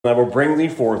I will bring thee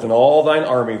forth and all thine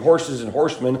army, horses and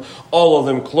horsemen, all of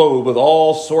them clothed with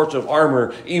all sorts of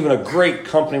armor, even a great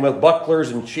company with bucklers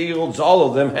and shields, all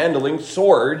of them handling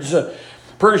swords.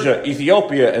 Persia,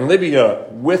 Ethiopia, and Libya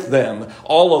with them,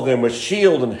 all of them with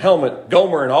shield and helmet,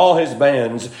 Gomer and all his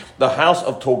bands, the house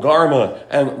of Togarmah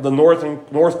and the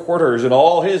north quarters and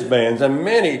all his bands, and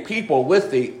many people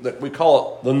with thee, that we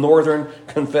call it the Northern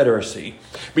Confederacy.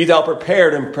 Be thou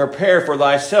prepared and prepare for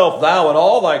thyself, thou and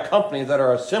all thy company that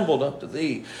are assembled unto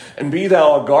thee, and be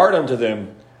thou a guard unto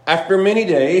them. After many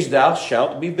days thou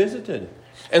shalt be visited.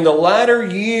 In the latter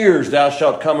years thou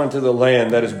shalt come unto the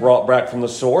land that is brought back from the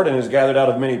sword and is gathered out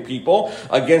of many people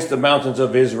against the mountains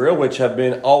of Israel, which have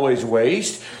been always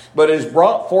waste, but is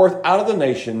brought forth out of the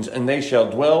nations, and they shall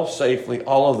dwell safely,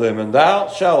 all of them. And thou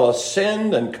shalt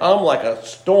ascend and come like a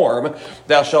storm.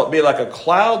 Thou shalt be like a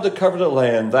cloud to cover the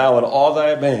land, thou and all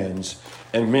thy bands,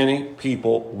 and many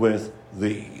people with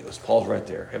thee. Let's pause right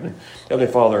there.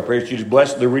 Heavenly Father, I pray that you just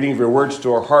bless the reading of your words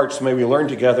to our hearts. May we learn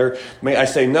together. May I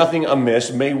say nothing amiss.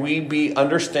 May we be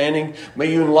understanding.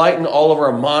 May you enlighten all of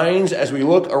our minds as we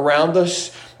look around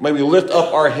us. May we lift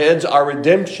up our heads. Our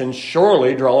redemption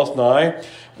surely draweth nigh.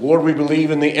 Lord, we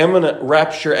believe in the imminent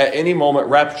rapture at any moment,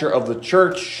 rapture of the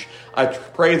church. I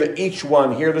pray that each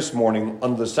one here this morning,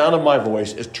 under the sound of my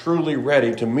voice, is truly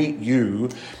ready to meet you.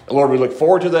 Lord, we look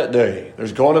forward to that day.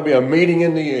 There's going to be a meeting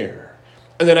in the air.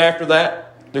 And then after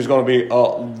that, there's going to be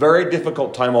a very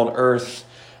difficult time on earth.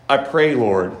 I pray,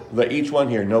 Lord, that each one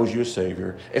here knows you as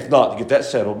Savior. If not, to get that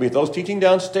settled, be it those teaching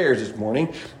downstairs this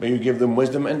morning, may you give them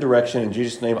wisdom and direction. In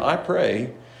Jesus' name I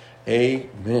pray.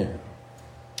 Amen.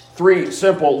 3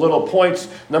 simple little points.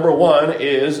 Number 1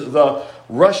 is the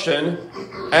Russian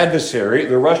adversary.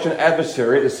 The Russian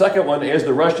adversary. The second one is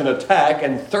the Russian attack.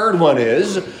 And third one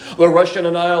is the Russian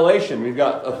annihilation. We've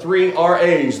got 3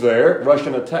 RAs there.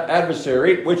 Russian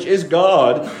adversary, which is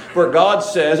God. For God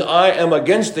says, I am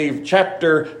against thee.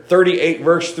 Chapter 38,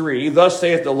 verse 3. Thus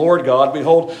saith the Lord God,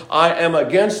 behold, I am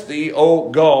against thee, O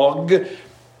Gog,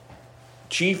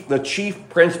 the chief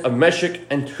prince of Meshech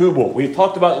and Tubal. We've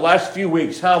talked about the last few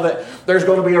weeks how that there's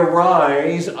going to be a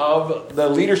rise of the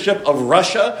leadership of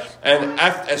Russia. And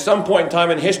at some point in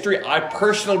time in history, I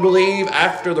personally believe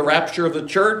after the rapture of the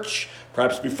church,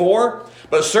 perhaps before,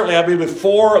 but certainly I believe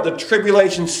before the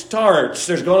tribulation starts,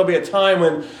 there's going to be a time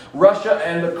when Russia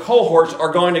and the cohorts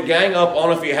are going to gang up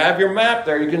on. If you have your map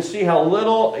there, you can see how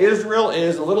little Israel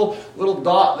is, a little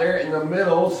dot there in the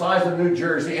middle, size of New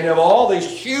Jersey, and of all these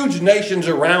huge nations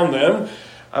around them.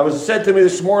 I was said to me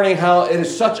this morning how it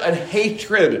is such a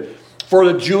hatred for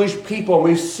the Jewish people.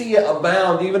 We see it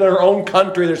abound even in our own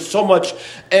country. There's so much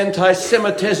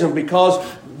anti-Semitism because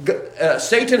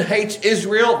Satan hates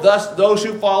Israel. Thus, those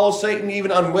who follow Satan even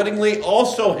unwittingly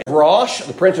also hate Rosh,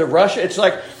 the prince of Russia. It's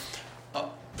like,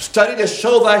 study to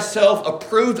show thyself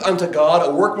approved unto God,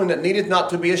 a workman that needeth not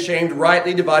to be ashamed,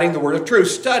 rightly dividing the word of truth.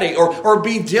 Study or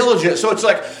be diligent. So it's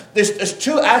like there's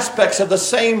 2 aspects of the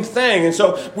same thing. And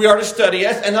so we are to study.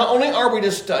 And not only are we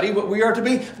to study, but we are to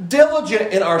be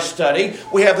diligent in our study.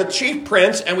 We have the chief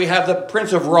prince and we have the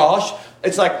prince of Rosh.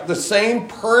 It's like the same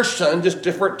person, just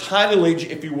different titleage,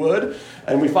 if you would.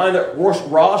 And we find that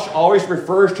Rosh always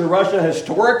refers to Russia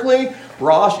historically.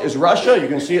 Rosh is Russia. You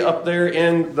can see it up there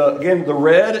in the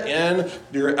red in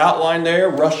your outline there,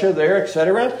 Russia there,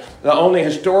 etc. Not only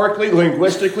historically,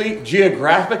 linguistically,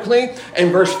 geographically. In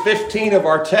verse 15 of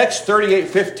our text,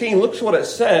 38:15, look what it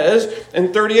says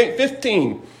in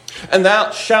 38:15. And thou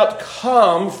shalt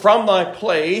come from thy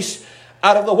place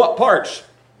out of the what parts?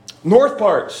 North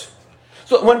parts.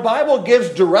 So when Bible gives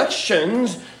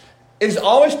directions, it's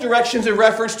always directions in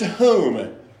reference to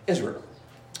whom? Israel.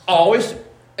 Always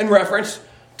in reference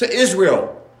to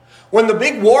Israel. When the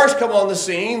big wars come on the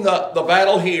scene, the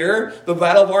battle here, the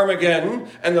battle of Armageddon,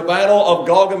 and the battle of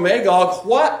Gog and Magog,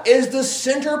 what is the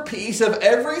centerpiece of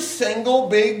every single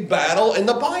big battle in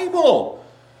the Bible?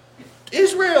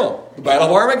 Israel. The battle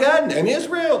of Armageddon and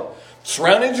Israel.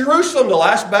 Surrounding Jerusalem, the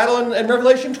last battle in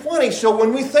Revelation 20. So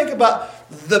when we think about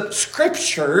the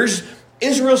scriptures,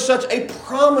 Israel is such a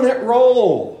prominent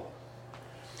role.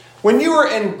 When you were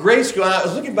in grade school, I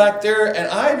was looking back there, and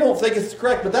I don't think it's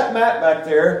correct, but that map back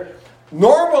there,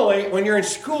 normally when you're in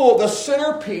school, the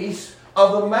centerpiece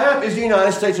of the map is the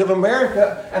United States of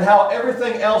America, and how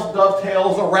everything else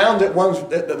dovetails around it.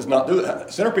 That does not do that.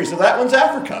 The centerpiece of that one's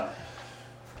Africa.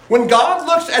 When God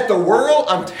looks at the world,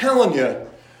 I'm telling you,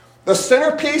 the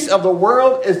centerpiece of the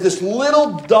world is this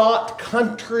little dot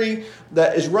country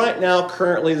that is right now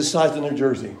currently the size of New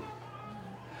Jersey.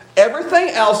 Everything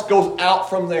else goes out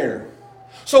from there.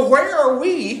 So where are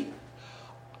we?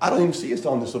 I don't even see us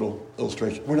on this little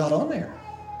illustration. We're not on there.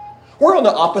 We're on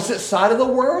the opposite side of the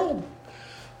world.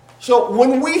 So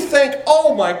when we think,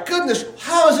 oh my goodness,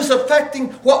 how is this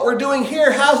affecting what we're doing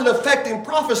here? How is it affecting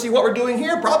prophecy, what we're doing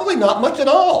here? Probably not much at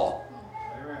all.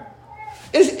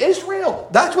 Is Israel.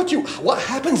 That's what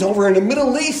happens over in the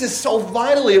Middle East is so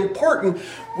vitally important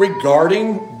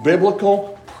regarding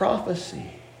biblical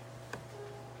prophecy.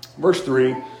 Verse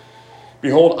 3,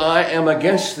 behold, I am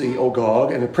against thee, O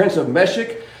Gog, and the prince of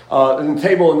Meshech, in the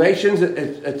table of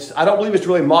nations. I don't believe it's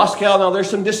really Moscow. Now, there's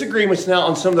some disagreements now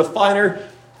on some of the finer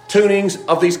tunings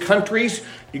of these countries.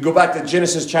 You go back to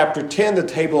Genesis chapter 10, the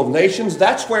table of nations.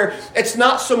 That's where it's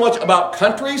not so much about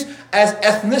countries as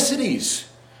ethnicities.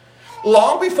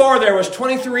 Long before there was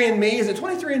 23andMe, is it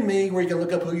 23andMe where you can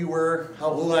look up who you were,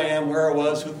 who I am, where I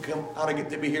was, how to get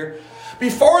to be here?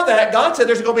 Before that, God said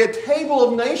there's going to be a table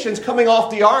of nations coming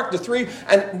off the ark, the three,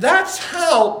 and that's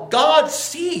how God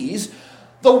sees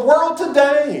the world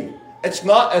today. It's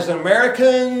not as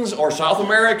Americans or South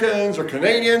Americans or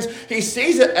Canadians. He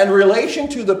sees it in relation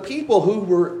to the people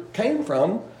who came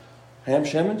from Ham,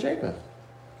 Shem, and Japheth.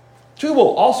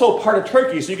 Tubal, also part of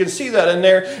Turkey, so you can see that in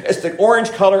there. It's the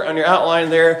orange color on your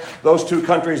outline there. Those two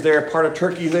countries there, part of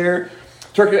Turkey there.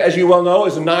 Turkey, as you well know,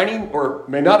 is 90, or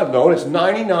may not have known, it's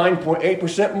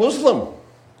 99.8% Muslim.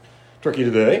 Turkey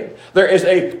today. There is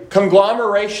a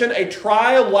conglomeration, a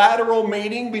trilateral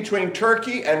meeting between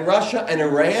Turkey and Russia and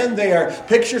Iran. They are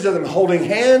pictures of them holding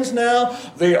hands now.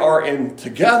 They are in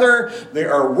together. They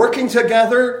are working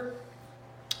together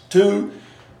to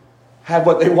have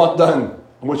what they want done,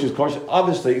 which is, of course,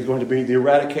 obviously is going to be the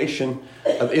eradication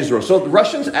of Israel. So the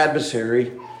Russians'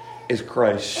 adversary is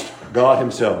Christ, God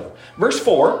himself. Verse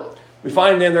 4, we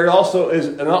find then there also is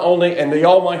not only and the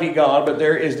Almighty God, but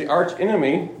there is the arch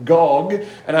enemy, Gog.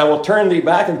 And I will turn thee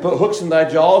back and put hooks in thy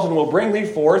jaws, and will bring thee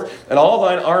forth, and all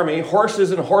thine army,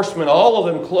 horses and horsemen, all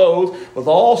of them clothed with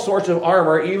all sorts of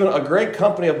armor, even a great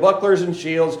company of bucklers and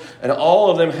shields, and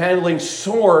all of them handling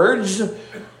swords.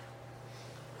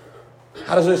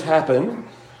 How does this happen?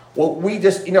 Well, we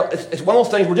just, it's one of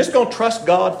those things we're just going to trust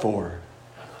God for.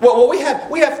 Well, we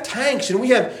have tanks and we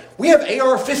have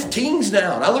AR-15s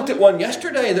now. And I looked at one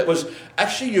yesterday that was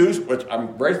actually used, which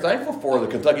I'm very thankful for, the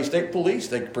Kentucky State Police.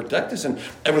 They protect us, and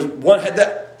it was one had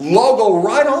that logo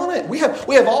right on it. We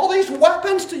have all these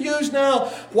weapons to use now.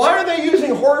 Why are they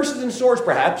using horses and swords?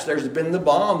 Perhaps there's been the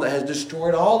bomb that has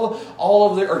destroyed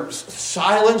or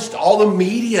silenced all the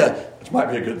media, which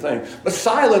might be a good thing, but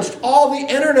silenced all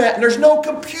the internet, and there's no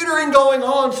computering going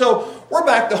on. So we're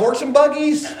back to horse and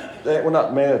buggies. We're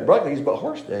not made of buggies, but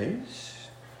horse days.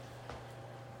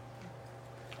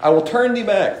 I will turn thee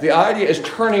back. The idea is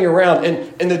turning around.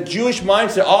 And in the Jewish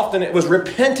mindset, often it was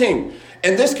repenting.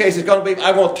 In this case, it's going to be,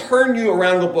 I will turn you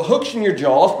around and put hooks in your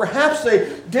jaws. Perhaps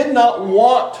they did not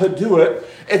want to do it.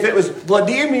 If it was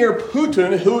Vladimir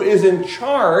Putin who is in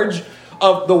charge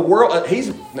of the world, I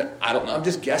don't know, I'm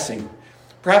just guessing.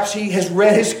 Perhaps he has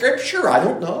read his scripture. I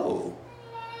don't know.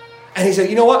 And he said,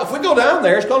 you know what? If we go down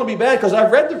there, it's going to be bad, because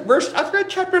I've read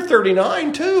chapter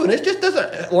 39 too, and it just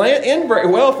doesn't end very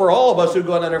well for all of us who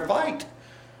go down there and fight.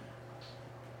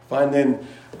 Fine, then,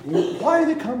 why are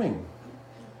they coming?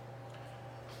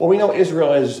 Well, we know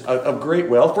Israel is of great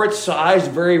wealth. For its size,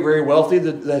 very, very wealthy.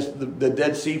 The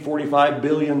Dead Sea, 45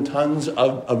 billion tons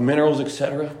of minerals,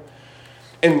 etc.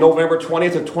 In November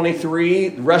 20th of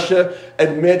 23, Russia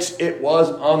admits it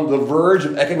was on the verge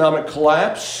of economic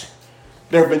collapse.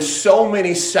 There have been so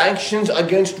many sanctions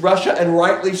against Russia, and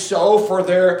rightly so, for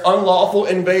their unlawful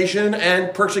invasion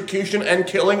and persecution and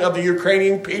killing of the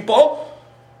Ukrainian people.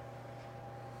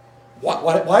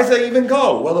 Why does that even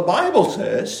go? Well, the Bible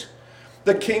says,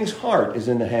 the king's heart is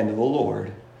in the hand of the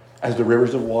Lord, as the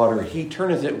rivers of water. He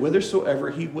turneth it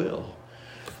whithersoever he will.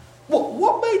 Well,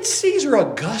 what made Caesar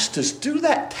Augustus do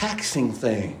that taxing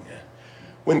thing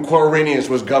when Quirinius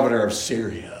was governor of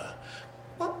Syria?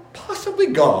 Well, possibly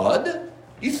God.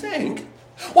 You think?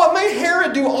 What made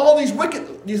Herod do all these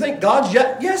wicked... Do you think God's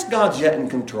yet... Yes, God's yet in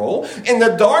control. In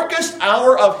the darkest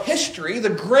hour of history,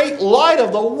 the great light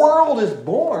of the world is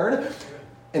born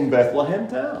in Bethlehem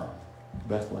town.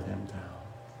 Bethlehem town.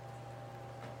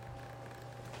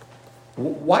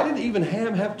 Why did even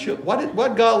Ham have children? Why did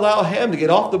God allow Ham to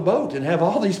get off the boat and have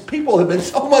all these people that have been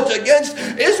so much against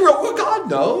Israel? Well, God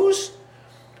knows.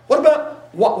 What about...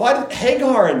 Why did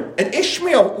Hagar and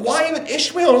Ishmael? Why even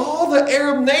Ishmael and all the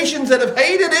Arab nations that have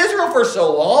hated Israel for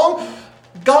so long?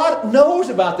 God knows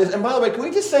about this. And by the way, can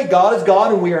we just say God is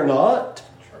God and we are not?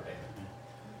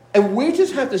 And we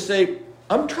just have to say,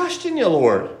 I'm trusting you,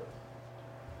 Lord.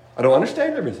 I don't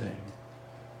understand everything.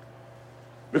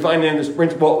 We find in this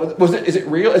principle, is it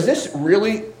real? Is this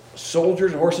really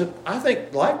soldiers and horses? I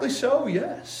think likely so,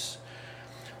 yes.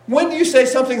 When do you say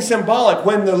something symbolic?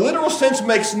 When the literal sense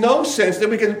makes no sense, then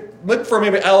we can look for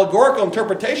maybe allegorical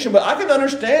interpretation, but I can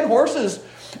understand horses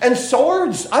and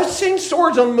swords. I've seen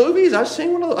swords on movies. I've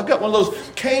got one of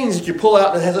those canes that you pull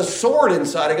out that has a sword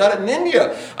inside. I got it in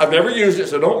India. I've never used it,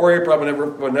 so don't worry. Probably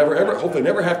hope I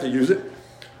never have to use it.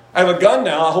 I have a gun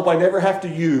now. I hope I never have to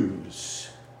use.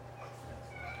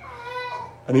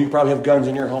 I know you probably have guns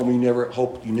in your home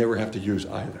hope you never have to use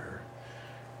either.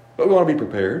 But we want to be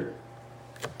prepared.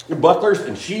 Bucklers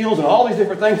and shields and all these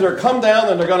different things that are come down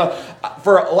and they're going to,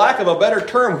 for lack of a better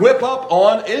term, whip up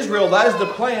on Israel. That is the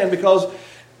plan, because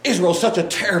Israel is such a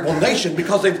terrible nation,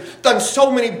 because they've done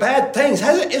so many bad things.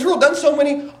 Hasn't Israel done so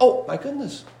many? Oh, my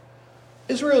goodness.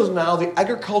 Israel is now the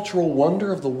agricultural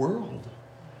wonder of the world.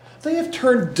 They have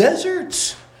turned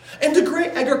deserts into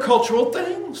great agricultural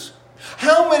things.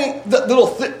 How many, the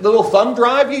little thumb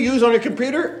drive you use on your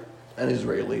computer? An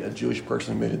Israeli, a Jewish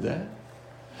person admitted that.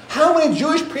 How many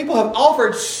Jewish people have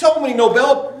offered so many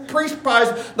Nobel Prize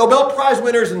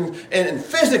winners in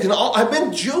physics and all have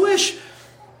been Jewish?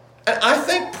 And I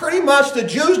think pretty much the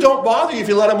Jews don't bother you if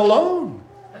you let them alone.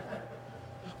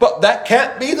 But that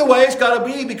can't be the way it's got to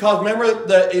be, because remember,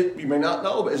 you may not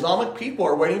know, but Islamic people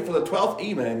are waiting for the 12th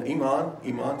Iman.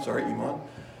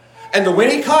 And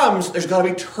when he comes, there's got to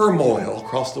be turmoil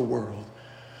across the world.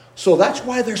 So that's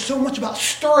why there's so much about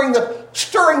stirring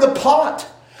the pot.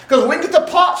 Because when we get the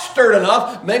pot stirred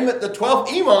enough, maybe the 12th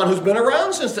Iman, who's been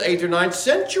around since the 8th or 9th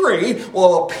century,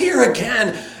 will appear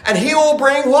again. And he will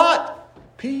bring what?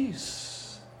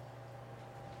 Peace.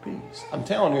 Peace. I'm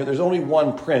telling you, there's only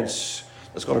one prince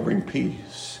that's going to bring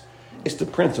peace. It's the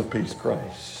Prince of Peace,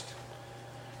 Christ.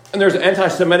 And there's an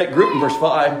anti-Semitic group in verse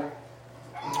 5.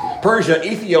 Persia,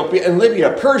 Ethiopia, and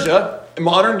Libya. Persia,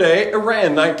 modern day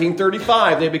Iran,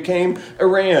 1935. They became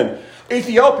Iran.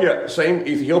 Ethiopia, same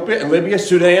Ethiopia and Libya.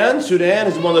 Sudan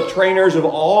is one of the trainers of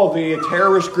all the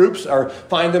terrorist groups,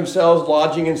 find themselves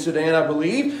lodging in Sudan, I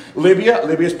believe. Libya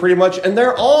is pretty much, and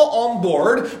they're all on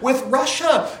board with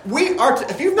Russia.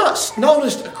 If you've not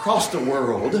noticed across the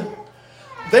world,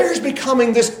 there's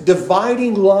becoming this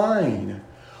dividing line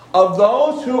of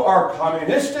those who are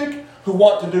communistic, who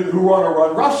want to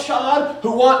run roughshod,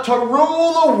 who want to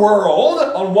rule the world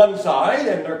on one side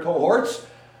and their cohorts.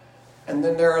 And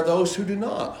then there are those who do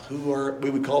not, who are,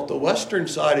 we would call it the Western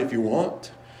side if you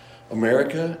want.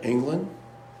 America, England,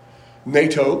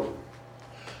 NATO.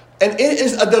 And it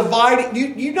is a dividing,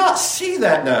 you not see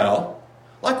that now.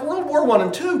 Like World War I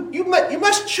and II, you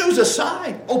must choose a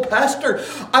side. Oh, Pastor,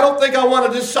 I don't think I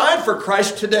want to decide for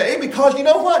Christ today, because you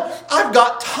know what? I've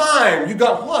got time. You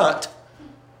got what?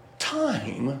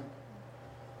 Time? You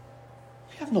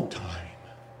have no time.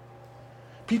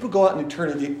 People go out in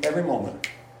eternity every moment.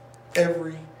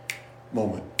 Every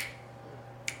moment.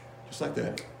 Just like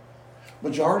that.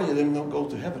 Majority of them don't go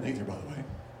to heaven either, by the way.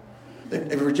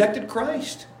 They've rejected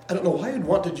Christ. I don't know why you'd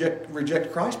want to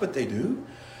reject Christ, but they do.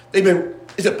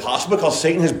 Is it possible because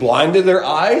Satan has blinded their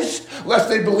eyes, lest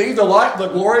they believe the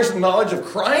glorious knowledge of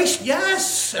Christ?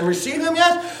 Yes. And receive him?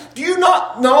 Yes. Do you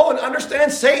not know and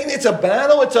understand Satan? It's a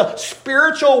battle. It's a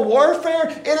spiritual warfare.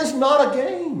 It is not a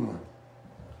game.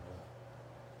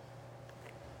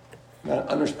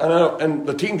 I know, and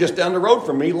the team just down the road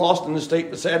from me lost in the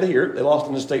state, sad to hear, they lost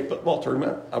in the state football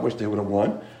tournament. I wish they would have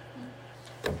won.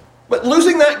 But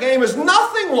losing that game is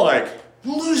nothing like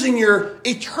losing your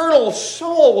eternal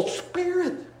soul,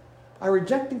 spirit, by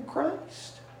rejecting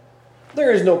Christ.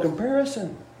 There is no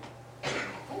comparison.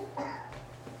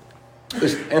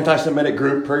 This anti-Semitic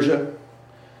group, Persia,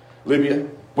 Libya,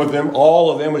 with them,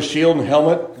 all of them with shield and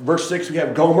helmet. Verse 6, we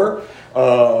have Gomer.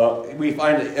 We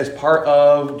find it as part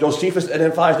of, Josephus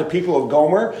identifies the people of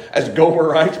Gomer as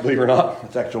Gomerites, believe it or not.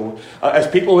 It's actual, as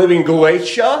people living in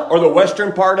Galatia, or the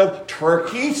western part of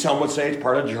Turkey. Some would say it's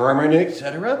part of Germany,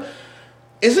 etc.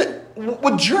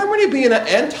 Would Germany be an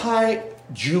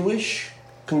anti-Jewish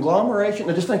conglomeration?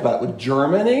 Now just think about it. Would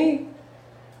Germany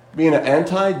be an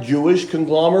anti-Jewish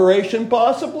conglomeration,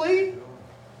 possibly?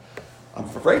 I'm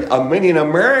afraid many in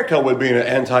America would be an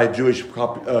anti-Jewish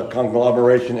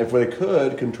conglomeration if they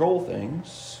could control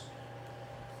things.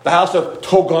 The house of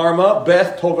Togarmah,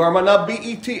 Beth Togarmah, not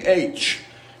B-E-T-H.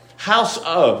 House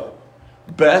of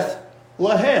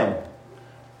Bethlehem.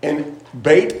 And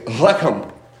Beit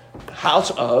Lechem.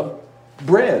 House of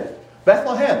bread.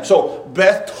 Bethlehem. So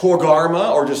Beth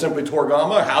Togarmah, or just simply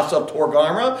Togarmah, House of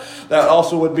Togarmah. That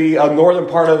also would be a northern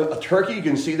part of Turkey. You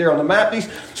can see there on the map.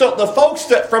 So the folks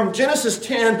that from Genesis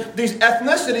 10, these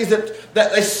ethnicities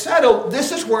that they settled,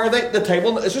 this is where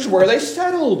they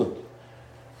settled.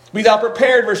 Be thou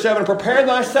prepared, verse 7, prepare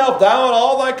thyself, thou and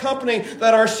all thy company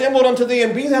that are assembled unto thee,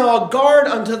 and be thou a guard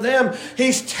unto them.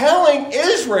 He's telling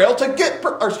Israel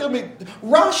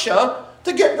Russia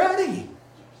to get ready.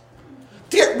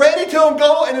 To get ready to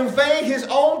go and invade his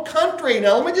own country.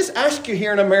 Now let me just ask you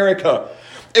here in America,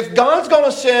 if God's going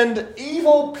to send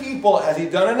evil people, as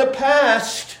he's done in the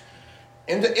past,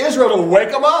 into Israel to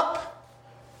wake them up,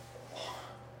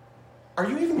 are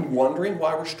you even wondering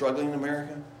why we're struggling in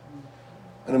America?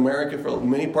 In America, for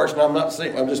many parts, and I'm not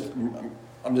saying,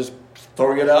 I'm just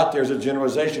throwing it out there as a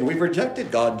generalization. We've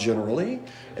rejected God generally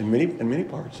in many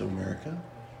parts of America.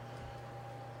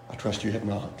 I trust you have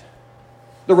not.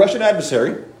 The Russian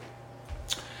adversary.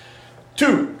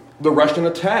 2, the Russian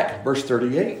attack, verse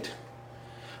 38.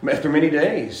 After many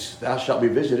days, thou shalt be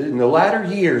visited in the latter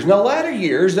years. Now, latter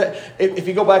years, that if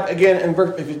you go back again, and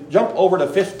if you jump over to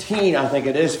 15, I think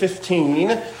it is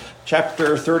 15.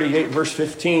 Chapter 38, verse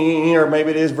 15, or maybe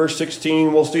it is verse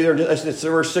 16. We'll see there. It's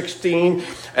verse 16.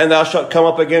 And thou shalt come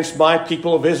up against my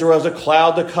people of Israel as a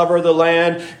cloud to cover the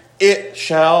land. It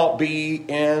shall be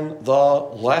in the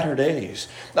latter days.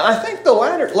 Now, I think the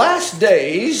last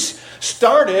days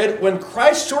started when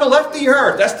Christ sort of left the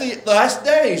earth. That's the last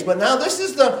days. But now this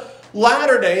is the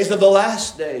latter days of the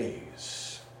last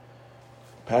days.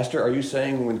 Pastor, are you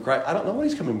saying when Christ... I don't know when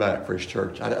he's coming back for his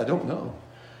church. I don't know.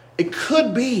 It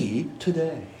could be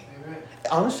today. Amen.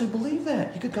 I honestly believe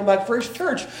that. He could come back for his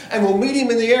church and we'll meet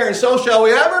him in the air, and so shall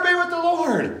we ever be with the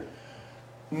Lord.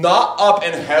 Not up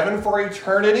in heaven for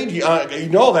eternity. You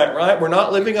know that, right? We're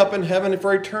not living up in heaven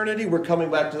for eternity. We're coming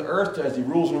back to the earth as he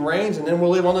rules and reigns, and then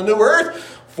we'll live on the new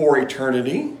earth for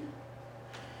eternity.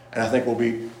 And I think we'll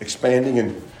be expanding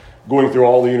and going through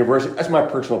all the universe. That's my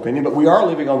personal opinion, but we are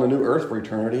living on the new earth for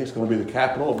eternity. It's going to be the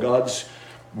capital of God's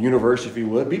universe, if you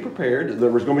would. Be prepared. There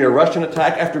was going to be a Russian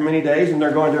attack after many days, and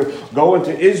they're going to go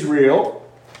into Israel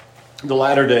the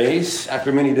latter days,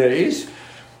 after many days.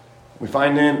 We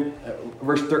find in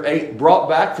verse 8, brought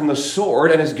back from the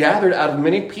sword, and is gathered out of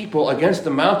many people against the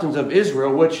mountains of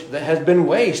Israel, which has been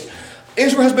waste.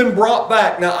 Israel has been brought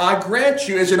back. Now, I grant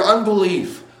you, is an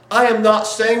unbelief. I am not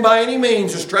saying by any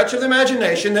means, a stretch of the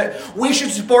imagination, that we should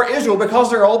support Israel because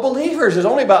they're all believers. There's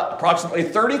only about approximately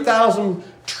 30,000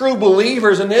 true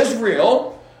believers in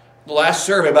Israel. The last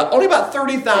survey, only about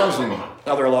 30,000. Now,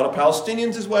 there are a lot of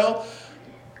Palestinians as well.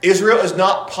 Israel is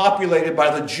not populated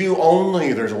by the Jew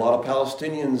only. There's a lot of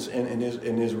Palestinians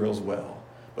in Israel as well.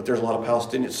 But there's a lot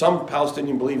of some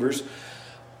Palestinian believers.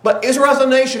 But Israel as a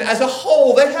nation, as a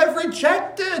whole, they have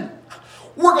rejected.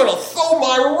 We're going to throw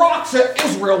my rocks at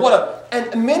Israel.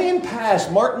 And many in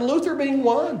past, Martin Luther being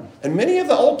one, and many of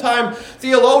the old-time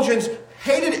theologians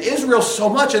hated Israel so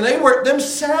much, and they were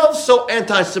themselves so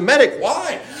anti-Semitic.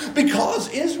 Why? Because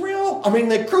Israel,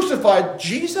 they crucified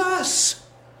Jesus.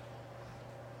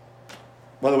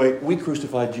 By the way, we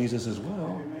crucified Jesus as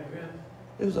well.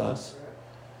 It was us.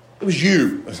 It was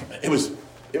you.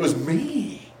 It was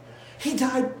me. He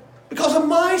died because of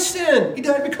my sin. He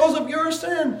died because of your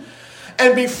sin.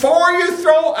 And before you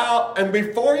throw out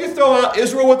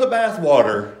Israel with the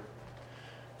bathwater,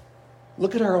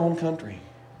 look at our own country.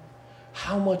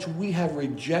 How much we have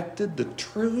rejected the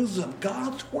truths of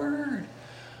God's word.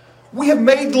 We have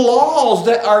made laws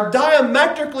that are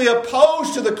diametrically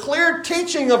opposed to the clear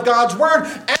teaching of God's word,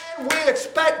 and we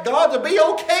expect God to be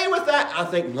okay with that. I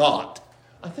think not.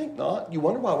 You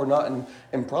wonder why we're not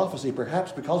in prophecy,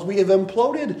 perhaps because we have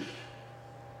imploded,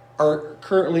 are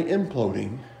currently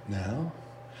imploding now.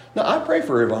 Now, I pray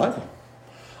for revival.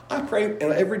 I pray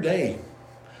every day,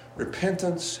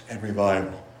 repentance and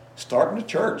revival. Start in the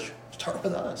church. Start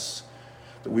with us,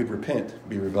 that we'd repent,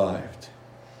 be revived.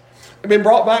 They've been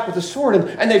brought back with the sword,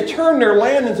 and they've turned their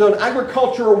land into an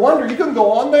agricultural wonder. You can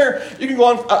go on there. You can go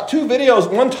on 2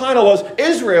 videos. One title was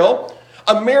Israel,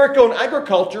 a Miracle in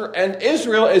Agriculture, and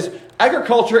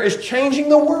agriculture is changing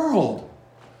the world.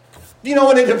 You know,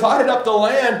 when they divided up the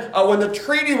land, when the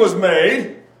treaty was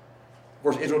made, of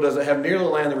course, Israel doesn't have nearly the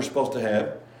land they were supposed to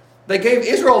have. They gave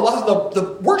Israel a lot of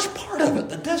the worst part of it,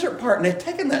 the desert part, and they've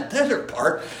taken that desert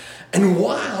part, and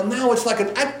wow, now it's like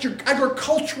an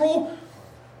agricultural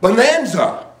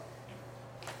bonanza.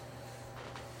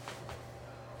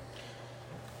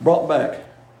 Brought back.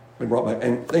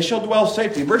 And they shall dwell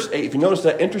safely. Verse 8, if you notice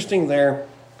that, interesting there,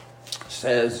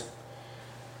 says,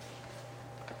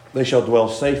 they shall dwell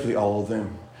safely, all of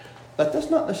them. That does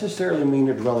not necessarily mean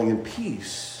they're dwelling in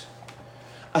peace.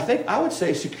 I would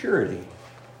say security.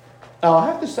 Now, I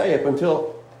have to say, up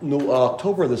until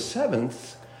October the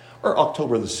 7th, or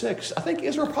October the 6th, I think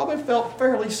Israel probably felt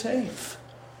fairly safe.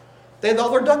 They had all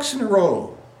their ducks in a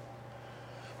row.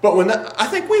 But I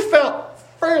think we felt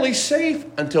fairly safe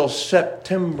until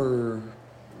September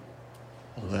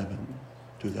 11,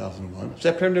 2001.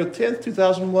 September 10th,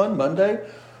 2001, Monday.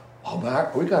 Oh,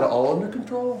 Mark, we got it all under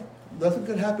control. Nothing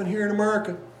could happen here in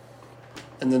America.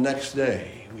 And the next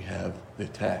day, we have the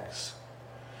attacks.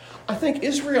 I think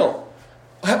Israel,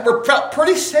 we're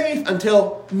pretty safe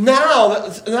until now.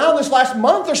 Now, this last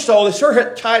month or so,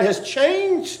 the tide has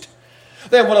changed.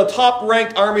 They have one of the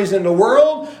top-ranked armies in the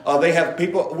world. They have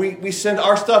people, we send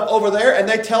our stuff over there, and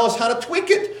they tell us how to tweak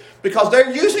it because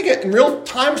they're using it in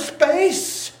real-time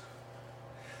space.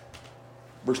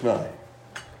 Verse 9.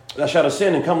 Thou shalt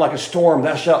ascend and come like a storm.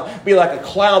 Thou shalt be like a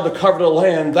cloud to cover the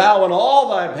land. Thou and all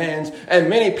thy bands, and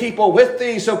many people with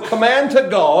thee. So command to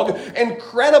Gog.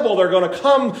 Incredible. They're going to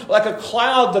come like a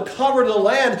cloud to cover the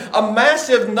land. A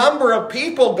massive number of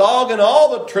people, Gog and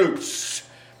all the troops.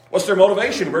 What's their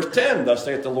motivation? Verse 10. Thus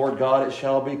saith the Lord God, it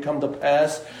shall be come to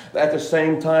pass that at the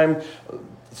same time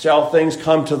shall things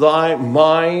come to thy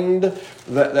mind and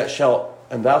thou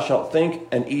shalt think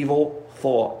an evil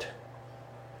thought.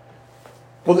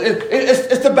 Well,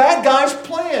 it's the bad guy's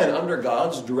plan under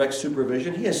God's direct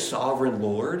supervision. He is sovereign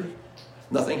Lord.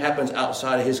 Nothing happens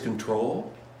outside of his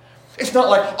control. It's not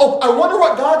like, oh, I wonder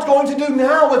what God's going to do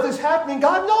now with this happening.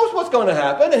 God knows what's going to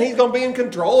happen, and he's going to be in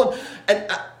control.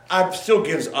 And I still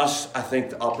gives us, I think,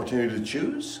 the opportunity to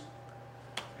choose.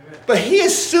 But he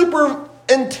is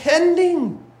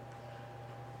superintending.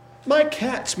 My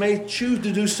cats may choose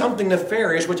to do something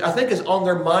nefarious, which I think is on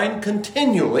their mind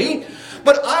continually.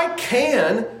 But I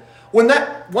can, when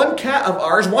that one cat of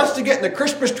ours wants to get in the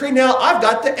Christmas tree now, I've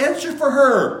got the answer for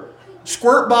her.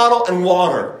 Squirt bottle and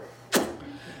water.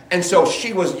 And so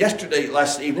she was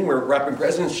last evening, we were wrapping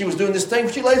presents, she was doing this thing.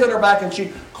 She lays on her back and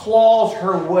she claws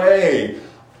her way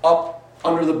up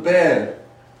under the bed.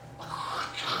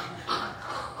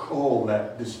 Oh,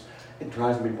 it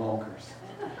drives me bonkers.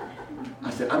 I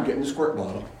said, I'm getting the squirt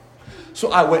bottle.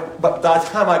 So I went, but by the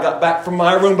time I got back from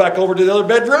my room back over to the other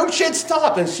bedroom, she had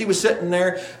stopped. And she was sitting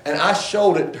there, and I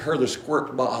showed her the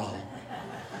squirt bottle.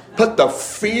 Put the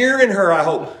fear in her, I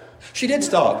hope. She did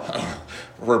stop.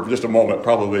 For just a moment,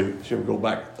 probably she would go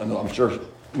back. I'm sure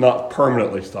not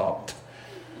permanently stopped.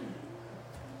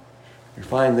 You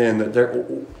find then that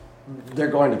they're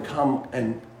going to come,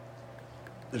 and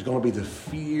there's going to be the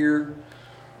fear.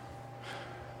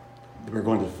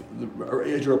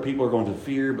 Israel people are going to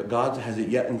fear, but God has it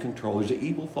yet in control. There's an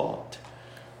evil thought.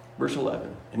 Verse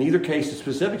 11. In either case, the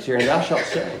specifics here, and thou shalt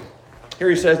say. Here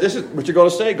he says, this is what you're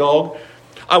going to say, Gog.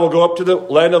 I will go up to the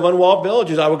land of unwalled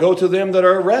villages. I will go to them that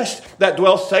are at rest, that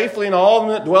dwell safely, and all of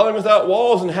them that dwell without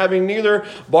walls, and having neither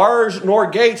bars nor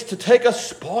gates, to take a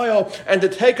spoil and to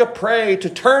take a prey, to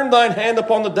turn thine hand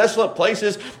upon the desolate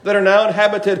places that are now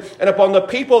inhabited, and upon the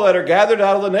people that are gathered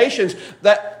out of the nations.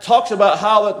 That talks about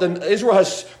how that Israel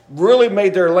has really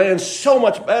made their land so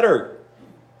much better,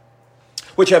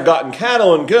 which have gotten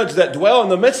cattle and goods that dwell in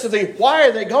the midst of thee. Why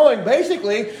are they going?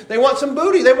 Basically, they want some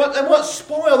booty. They want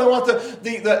spoil. They want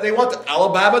the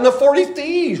Alabama and the 40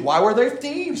 thieves. Why were they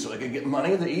thieves? So they could get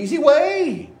money the easy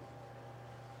way.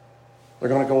 They're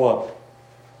going to go up.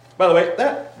 By the way,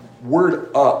 that word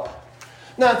up.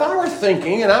 Now, if I were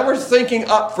thinking, and I was thinking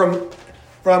up from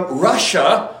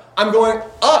Russia, I'm going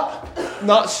up.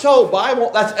 Not so. Bible,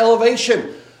 that's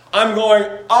elevation. I'm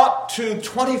going up to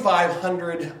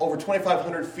over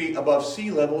 2,500 feet above sea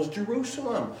level is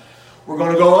Jerusalem. We're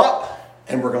going to go up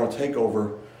and we're going to take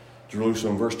over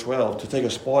Jerusalem. Verse 12, to take a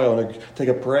spoil and to take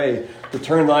a prey, to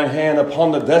turn thine hand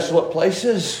upon the desolate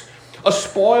places. A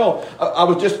spoil.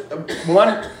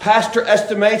 One pastor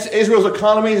estimates Israel's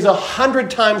economy is 100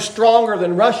 times stronger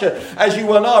than Russia. As you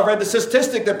well know, I've read the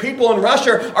statistic that people in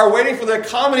Russia are waiting for the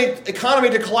economy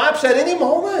to collapse at any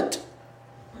moment.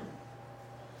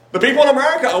 The people in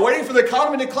America are waiting for the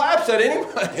economy to collapse at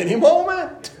any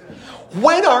moment.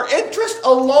 When our interest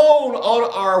alone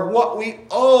on what we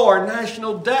owe, our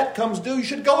national debt comes due, you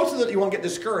should go to you won't get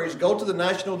discouraged, go to the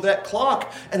national debt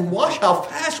clock and watch how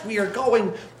fast we are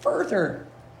going further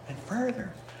and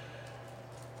further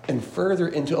and further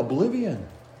into oblivion.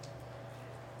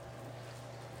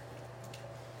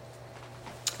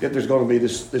 Yet there's going to be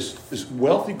this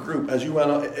wealthy group, as you well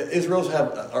know,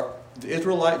 the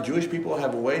Israelite Jewish people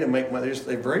have a way to make money.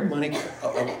 They're very money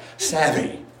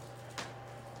savvy.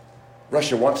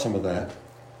 Russia wants some of that.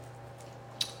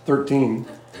 13.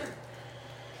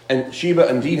 and Sheba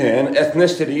and Dedan,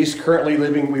 ethnicities currently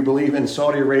living, we believe, in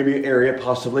Saudi Arabia area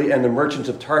possibly, and the merchants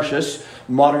of Tarshish,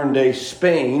 modern-day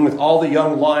Spain, with all the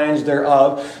young lions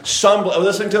thereof. I was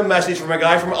listening to a message from a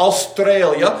guy from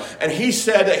Australia, and he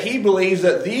said that he believes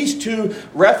that these two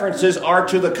references are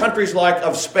to the countries like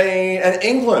of Spain and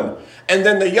England. And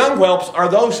then the young whelps are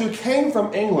those who came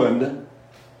from England.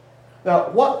 Now,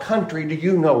 what country do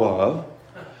you know of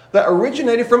that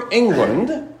originated from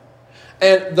England?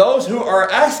 And those who are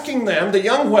asking them, the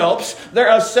young whelps, they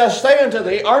say unto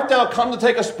thee, art thou come to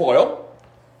take a spoil?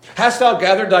 Hast thou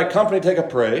gathered thy company to take a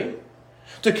prey?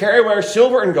 To carry away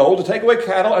silver and gold, to take away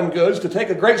cattle and goods, to take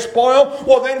a great spoil?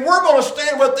 Well, then we're going to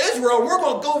stand with Israel. We're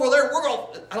going to go over there.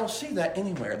 I don't see that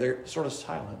anywhere. They're sort of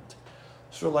silent.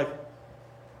 Sort of like,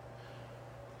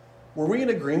 were we in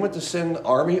agreement to send the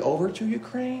army over to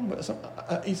Ukraine?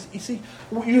 You see,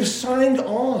 you've signed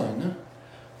on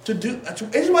to do.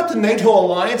 Isn't what the NATO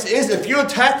alliance is? If you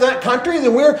attack that country,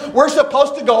 then we're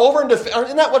supposed to go over and defend.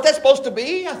 Isn't that what that's supposed to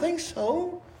be? I think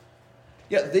so.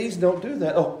 Yet these don't do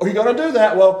that. Oh, are you going to do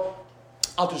that? Well,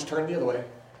 I'll just turn the other way.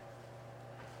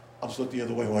 I'll just look the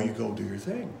other way while you go do your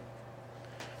thing.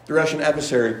 The Russian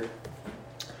adversary,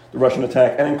 the Russian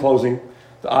attack, and in closing,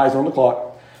 the eyes on the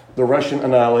clock, the Russian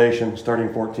annihilation,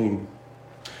 starting 14.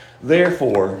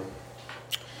 Therefore,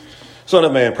 Son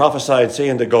of man, prophesied,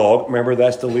 saying to Gog, remember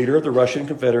that's the leader of the Russian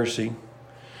Confederacy,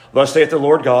 thus saith the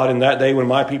Lord God, in that day when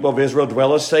my people of Israel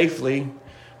dwelleth safely,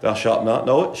 thou shalt not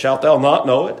know it, shalt thou not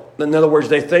know it. In other words,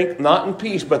 they think not in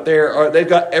peace, but they've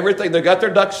got everything, they've got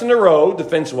their ducks in a row,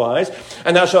 defense-wise,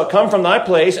 and thou shalt come from thy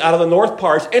place out of the north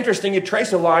parts. Interesting, you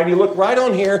trace a line, you look right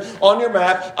on here on your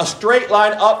map, a straight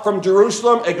line up from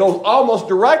Jerusalem. It goes almost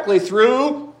directly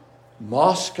through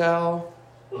Moscow,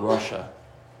 Russia.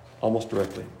 Almost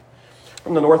directly.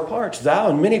 From the north parts,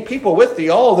 thou and many people with thee,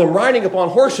 all of them riding upon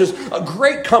horses, a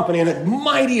great company and a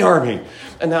mighty army.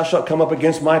 And thou shalt come up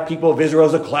against my people of Israel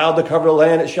as a cloud to cover the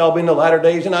land. It shall be in the latter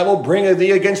days, and I will bring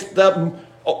thee against them.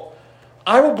 Oh,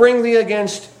 I will bring thee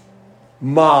against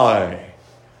my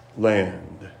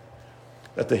land,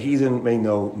 that the heathen may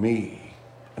know me,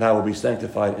 and I will be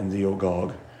sanctified in thee, O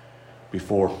Gog,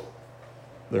 before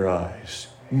their eyes.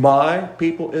 My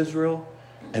people Israel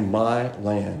and my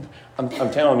land. I'm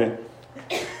telling you.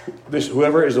 This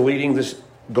whoever is leading this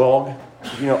Gog,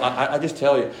 I just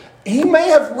tell you, he may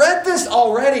have read this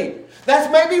already. That's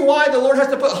maybe why the Lord has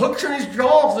to put hooks in his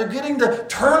jaws. They're getting to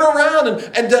turn around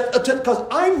and because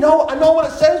I know what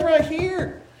it says right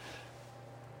here.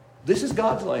 This is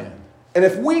God's land, and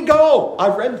if we go,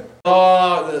 I've read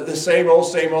the same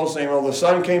old. The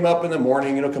sun came up in the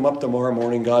morning. It'll come up tomorrow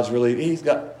morning.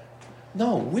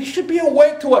 No. We should be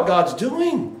awake to what God's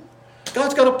doing.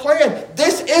 God's got a plan.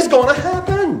 This is going to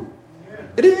happen.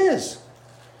 It is.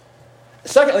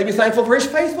 Secondly, be thankful for his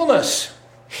faithfulness.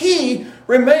 He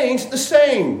remains the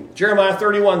same. Jeremiah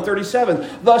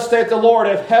 31:37. Thus saith the Lord,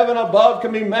 if heaven above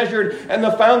can be measured and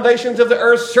the foundations of the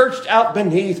earth searched out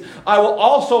beneath, I will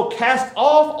also cast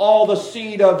off all the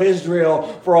seed of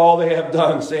Israel for all they have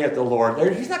done, saith the Lord.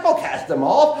 He's not going to cast them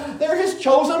off. They're his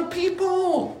chosen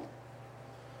people.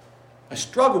 I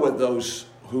struggle with those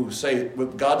who say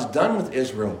what God's done with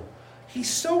Israel. He's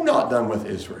so not done with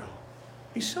Israel.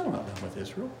 He's so not done with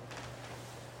Israel.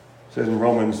 It says in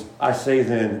Romans, I say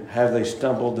then, have they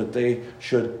stumbled that they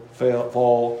should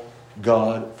fall?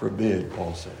 God forbid,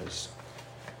 Paul says.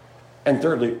 And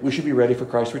thirdly, we should be ready for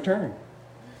Christ's return.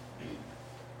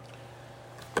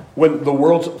 When the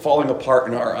world's falling apart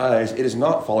in our eyes, it is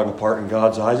not falling apart in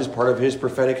God's eyes. It's part of his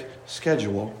prophetic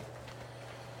schedule.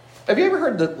 Have you ever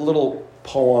heard the little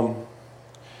poem,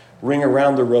 Ring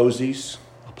Around the Rosies,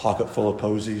 a pocket full of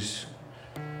posies,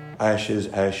 ashes,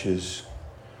 ashes,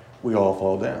 we all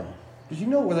fall down? Did you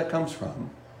know where that comes from?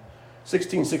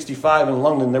 1665 in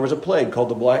London, there was a plague called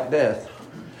the Black Death.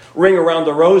 Ring Around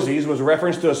the Rosies was a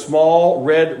reference to a small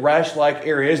red rash-like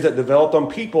areas that developed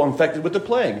on people infected with the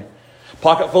plague.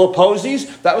 Pocket full of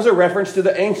posies, that was a reference to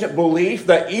the ancient belief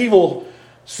that evil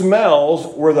smells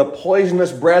were the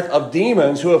poisonous breath of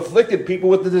demons who afflicted people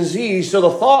with the disease. So the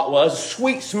thought was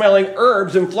sweet-smelling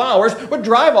herbs and flowers would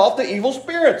drive off the evil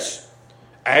spirits.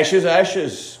 Ashes,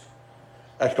 ashes.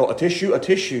 That's called a tissue. A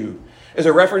tissue is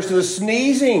a reference to the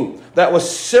sneezing that was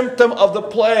symptom of the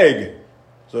plague.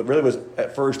 So it really was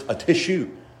at first a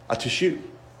tissue. A tissue.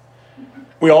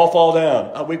 We all fall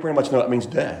down. We pretty much know it means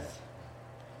death.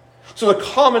 So the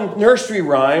common nursery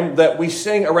rhyme that we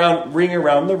sing around, ring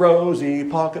around the rosy,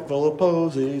 pocket full of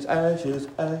posies, ashes,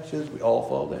 ashes, we all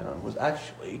fall down, was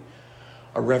actually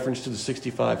a reference to the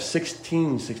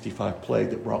 1665 plague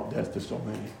that brought death to so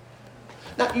many.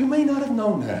 Now, you may not have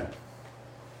known that.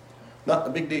 Not a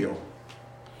big deal.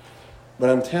 But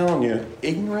I'm telling you,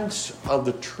 ignorance of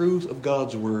the truth of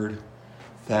God's Word,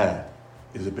 that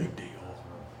is a big deal.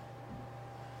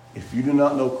 If you do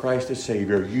not know Christ as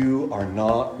Savior, you are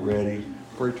not ready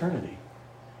for eternity.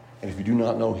 And if you do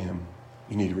not know Him,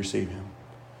 you need to receive Him.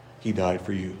 He died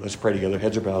for you. Let's pray together.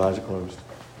 Heads are bowed, eyes are closed.